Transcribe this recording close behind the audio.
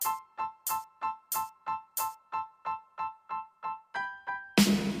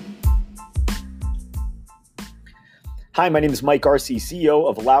Hi, my name is Mike Arce, CEO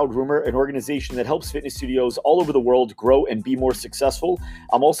of Loud Rumor, an organization that helps fitness studios all over the world grow and be more successful.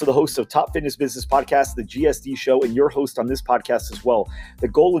 I'm also the host of Top Fitness Business Podcast, the GSD Show, and your host on this podcast as well. The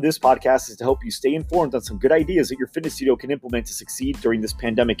goal of this podcast is to help you stay informed on some good ideas that your fitness studio can implement to succeed during this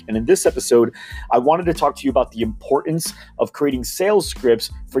pandemic. And in this episode, I wanted to talk to you about the importance of creating sales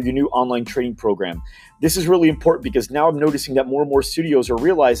scripts for your new online training program. This is really important because now I'm noticing that more and more studios are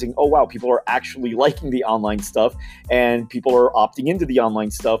realizing, oh, wow, people are actually liking the online stuff and people are opting into the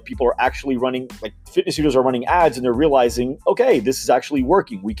online stuff. People are actually running, like fitness studios are running ads and they're realizing, okay, this is actually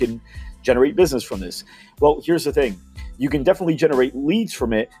working. We can generate business from this. Well, here's the thing. You can definitely generate leads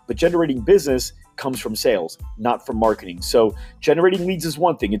from it, but generating business comes from sales, not from marketing. So generating leads is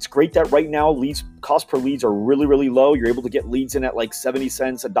one thing. It's great that right now cost per leads are really, really low. You're able to get leads in at like 70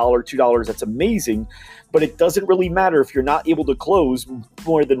 cents, $1, $2. That's amazing. But it doesn't really matter if you're not able to close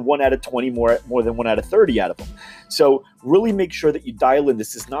more than 1 out of 20, more than 1 out of 30 out of them. So really make sure that you dial in.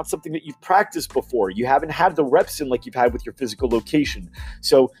 This is not something that you've practiced before. You haven't had the reps in like you've had with your physical location.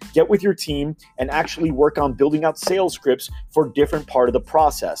 So get with your team and actually work on building out sales scripts for different part of the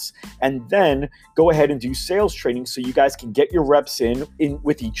process. And then go ahead and do sales training so you guys can get your reps in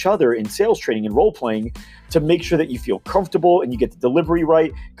with each other in sales training and role playing to make sure that you feel comfortable and you get the delivery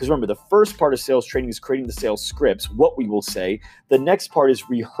right. Because remember, the first part of sales training is creating the sales scripts, what we will say. The next part is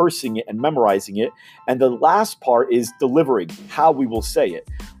rehearsing it and memorizing it. And the last part is delivering, how we will say it.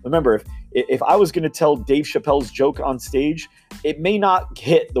 Remember, if I was going to tell Dave Chappelle's joke on stage, it may not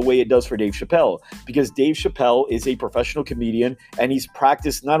hit the way it does for Dave Chappelle, because Dave Chappelle is a professional comedian and he's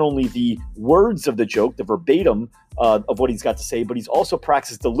practiced not only the words of the joke, the verbatim of what he's got to say, but he's also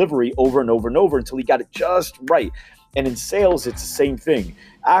practiced delivery over and over and over until he got it just right. And in sales, it's the same thing.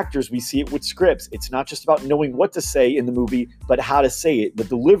 Actors, we see it with scripts. It's not just about knowing what to say in the movie, but how to say it. The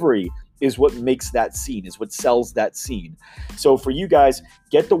delivery is what makes that scene, is what sells that scene. So for you guys,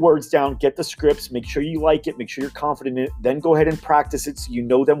 get the words down, get the scripts, make sure you like it, make sure you're confident in it, then go ahead and practice it so you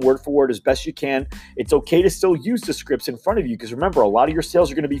know them word for word as best you can. It's okay to still use the scripts in front of you because remember, a lot of your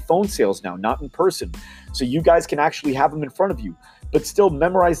sales are going to be phone sales now, not in person. So you guys can actually have them in front of you, but still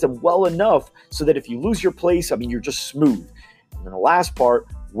memorize them well enough so that if you lose your place, you're just smooth. And then the last part,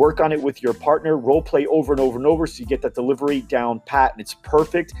 work on it with your partner, role play over and over and over so you get that delivery down pat and it's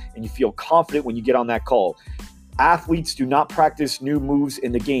perfect and you feel confident when you get on that call. Athletes do not practice new moves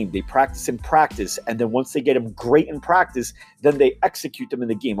in the game. They practice in practice, and then once they get them great in practice, then they execute them in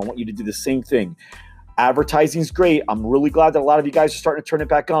the game. I want you to do the same thing. Advertising is great. I'm really glad that a lot of you guys are starting to turn it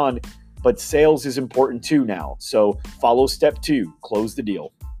back on, but sales is important too now. So follow step 2, close the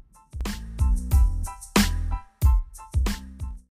deal.